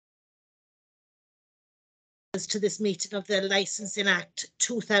to this meeting of the Licensing Act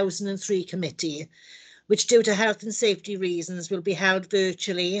 2003 committee, which due to health and safety reasons will be held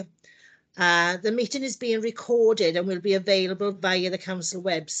virtually. The meeting is being recorded and will be available via the council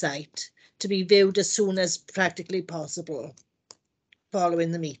website to be viewed as soon as practically possible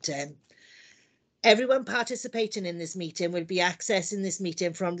following the meeting. Everyone participating in this meeting will be accessing this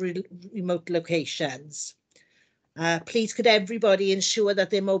meeting from remote locations. Please could everybody ensure that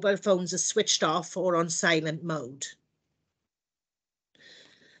their mobile phones are switched off or on silent mode.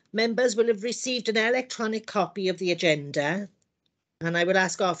 Members will have received an electronic copy of the agenda, and I will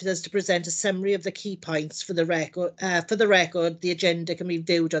ask officers to present a summary of the key points for the record. The agenda can be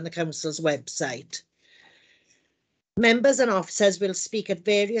viewed on the council's website. Members and officers will speak at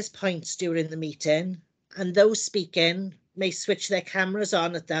various points during the meeting, and those speaking may switch their cameras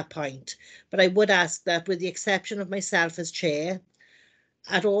on at that point, but I would ask that, with the exception of myself as chair,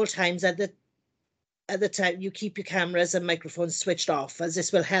 at all times at the time you keep your cameras and microphones switched off, as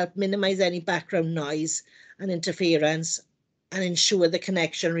this will help minimize any background noise and interference and ensure the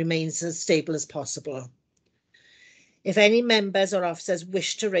connection remains as stable as possible. If any members or officers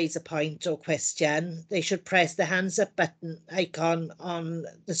wish to raise a point or question, they should press the hands up button icon on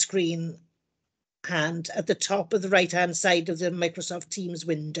the screen hand at the top of the right hand side of the Microsoft Teams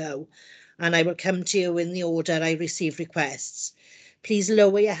window, and I will come to you in the order I receive requests. Please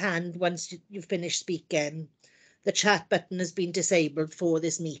lower your hand once you've finished speaking. The chat button has been disabled for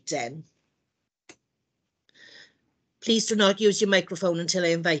this meeting. Please do not use your microphone until I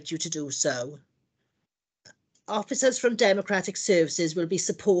invite you to do so. Officers from Democratic Services will be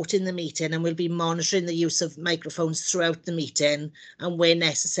supporting the meeting and will be monitoring the use of microphones throughout the meeting, and where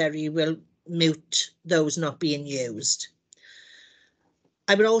necessary will mute those not being used.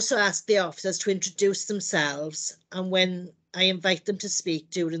 I will also ask the officers to introduce themselves, and when I invite them to speak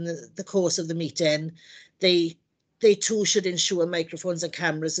during the course of the meeting, they too should ensure microphones and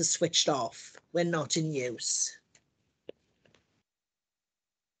cameras are switched off when not in use.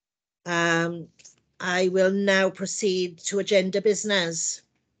 I will now proceed to agenda business.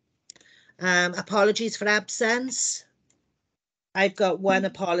 Apologies for absence. I've got one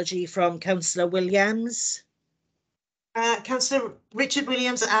apology from Councillor Williams. Councillor Richard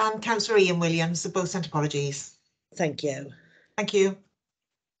Williams and Councillor Ian Williams have both sent apologies. Thank you. Thank you.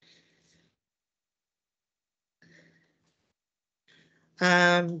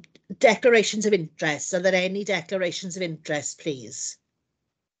 Declarations of interest. Are there any declarations of interest, please?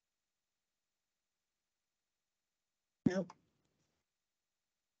 No.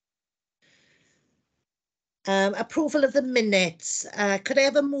 Approval of the minutes. Could I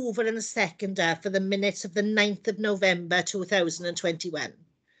have a mover and a seconder for the minutes of the 9th of November 2021?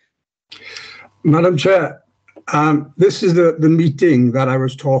 Madam Chair, this is the meeting that I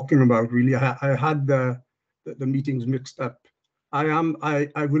was talking about. Really, I had the meetings mixed up. I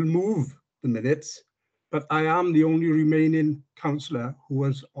will move the minutes, but I am the only remaining councillor who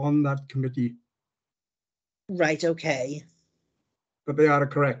was on that committee. Right, okay. But they are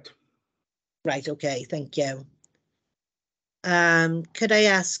correct. Right, okay, thank you. Could I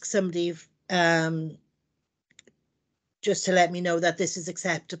ask somebody just to let me know that this is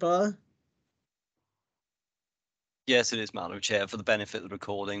acceptable? Yes, it is, Madam Chair. For the benefit of the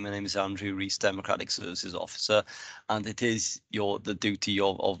recording, my name is Andrew Rees, Democratic Services Officer, and it is the duty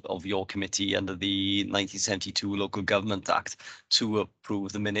of your committee under the 1972 Local Government Act to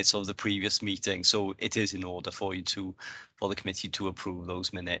approve the minutes of the previous meeting. So it is in order for the committee to approve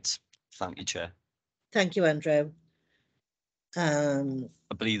those minutes. Thank you, Chair. Thank you, Andrew. I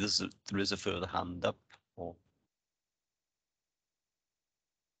believe there is a further hand up, or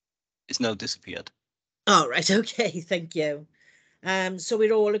it's now disappeared. All right, okay, thank you. So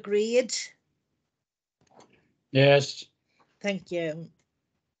we're all agreed? Yes. Thank you.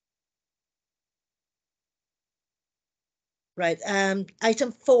 Right,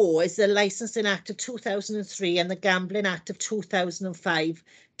 item 4 is the Licensing Act of 2003 and the Gambling Act of 2005,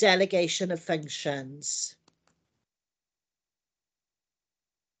 delegation of functions.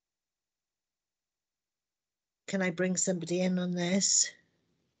 Can I bring somebody in on this?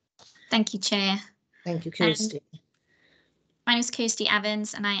 Thank you, Chair. Thank you, Kirsty. My name is Kirsty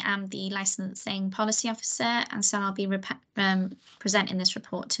Evans and I am the Licensing Policy Officer, and so I'll be presenting this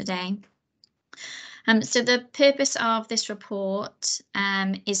report today. So the purpose of this report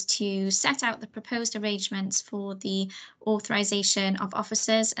is to set out the proposed arrangements for the authorisation of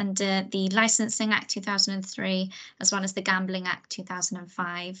officers under the Licensing Act 2003 as well as the Gambling Act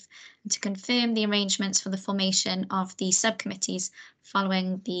 2005, and to confirm the arrangements for the formation of the subcommittees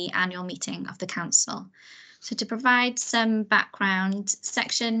following the annual meeting of the Council. So to provide some background,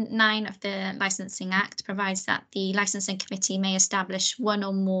 Section 9 of the Licensing Act provides that the Licensing Committee may establish one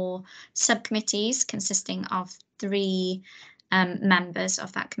or more subcommittees consisting of 3 members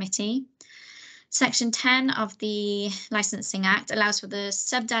of that committee. Section 10 of the Licensing Act allows for the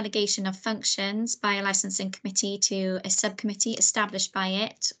subdelegation of functions by a licensing committee to a subcommittee established by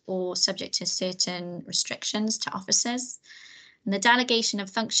it or subject to certain restrictions to officers. And the delegation of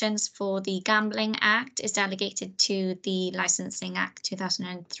functions for the Gambling Act is delegated to the Licensing Act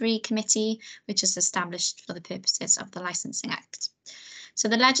 2003 committee, which is established for the purposes of the Licensing Act. So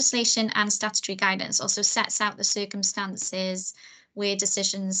the legislation and statutory guidance also sets out the circumstances where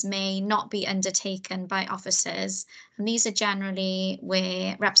decisions may not be undertaken by officers, and these are generally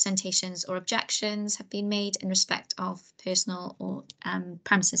where representations or objections have been made in respect of personal or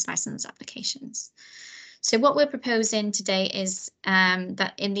premises license applications. So what we're proposing today is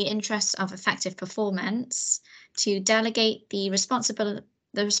that in the interest of effective performance, to delegate the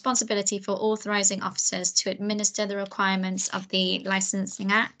responsibility for authorising officers to administer the requirements of the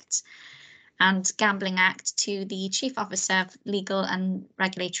Licensing Act and Gambling Act to the Chief Officer of Legal and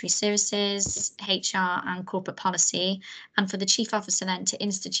Regulatory Services, HR and Corporate Policy, and for the Chief Officer then to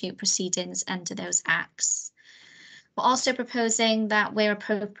institute proceedings under those acts. We're also proposing that where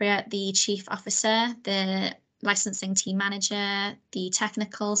appropriate, the Chief Officer, the Licensing Team Manager, the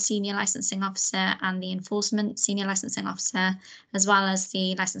Technical Senior Licensing Officer and the Enforcement Senior Licensing Officer, as well as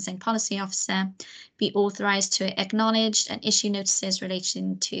the Licensing Policy Officer, be authorised to acknowledge and issue notices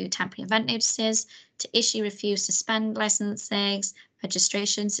relating to temporary event notices, to issue, refuse, suspend licenses,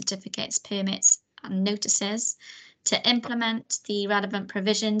 registration certificates, permits and notices, to implement the relevant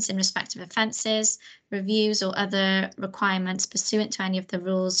provisions in respect of offences, reviews or other requirements pursuant to any of the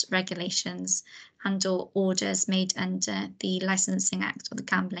rules, regulations and or orders made under the Licensing Act or the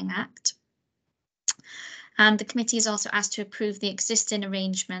Gambling Act. And the committee is also asked to approve the existing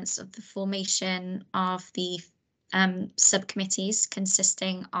arrangements of the formation of the subcommittees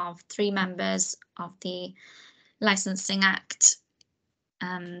consisting of 3 members of the Licensing Act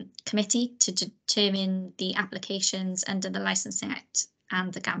committee to determine the applications under the Licensing Act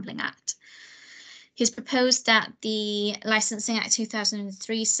and the Gambling Act. He's proposed that the Licensing Act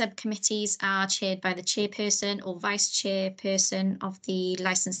 2003 subcommittees are chaired by the chairperson or vice chairperson of the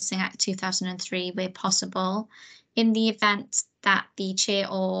Licensing Act 2003 where possible. In the event that the chair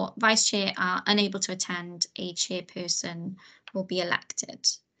or vice chair are unable to attend, a chairperson will be elected.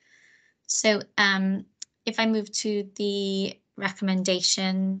 So if I move to the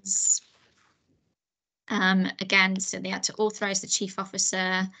recommendations, again, so they had to authorise the Chief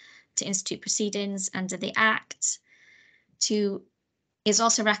Officer to institute proceedings under the Act. Is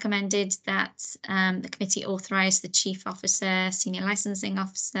also recommended that the committee authorise the Chief Officer, Senior Licensing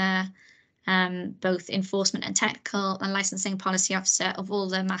Officer, both Enforcement and Technical and Licensing Policy Officer of all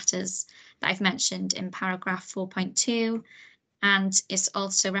the matters that I've mentioned in paragraph 4.2. And it's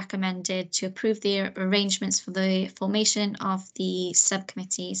also recommended to approve the arrangements for the formation of the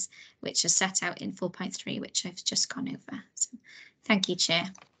subcommittees, which are set out in 4.3, which I've just gone over. So, thank you, Chair.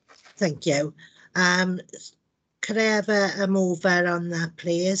 Thank you. Could I have a mover on that,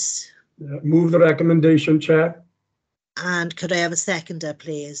 please? Move the recommendation, Chair. And could I have a seconder,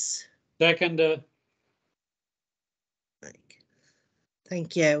 please? Seconder.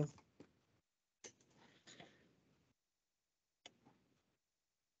 Thank you.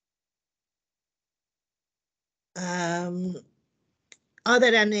 Are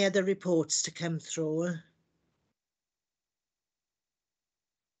there any other reports to come through?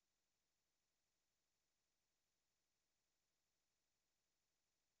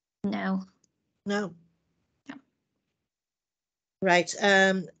 No. No. No. Right.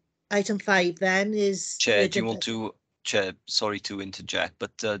 Item 5 then is. Chair, do you want to, Chair, sorry to interject,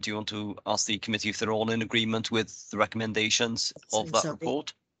 but do you want to ask the committee if they're all in agreement with the recommendations of that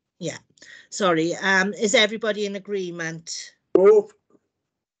report? Yeah, sorry. Is everybody in agreement? Move.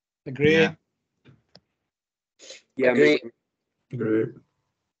 Agree. Yeah. Yeah. Agree. Agree.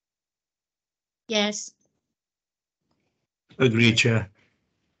 Yes. Agree, Chair.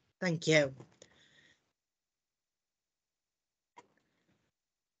 Thank you.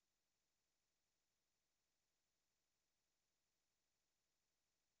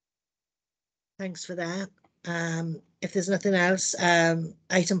 Thanks for that. If there's nothing else,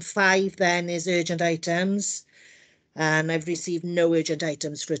 item 5 then is urgent items, and I've received no urgent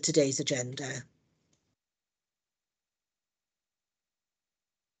items for today's agenda.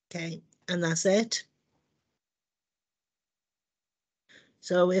 Okay, and that's it.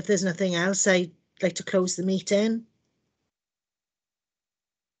 So if there's nothing else, I'd like to close the meeting.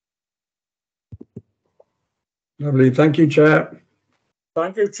 Lovely. Thank you, Chair.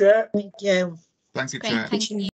 Thank you, Chair. Thank you. Thank you, Great, Chair. thank you.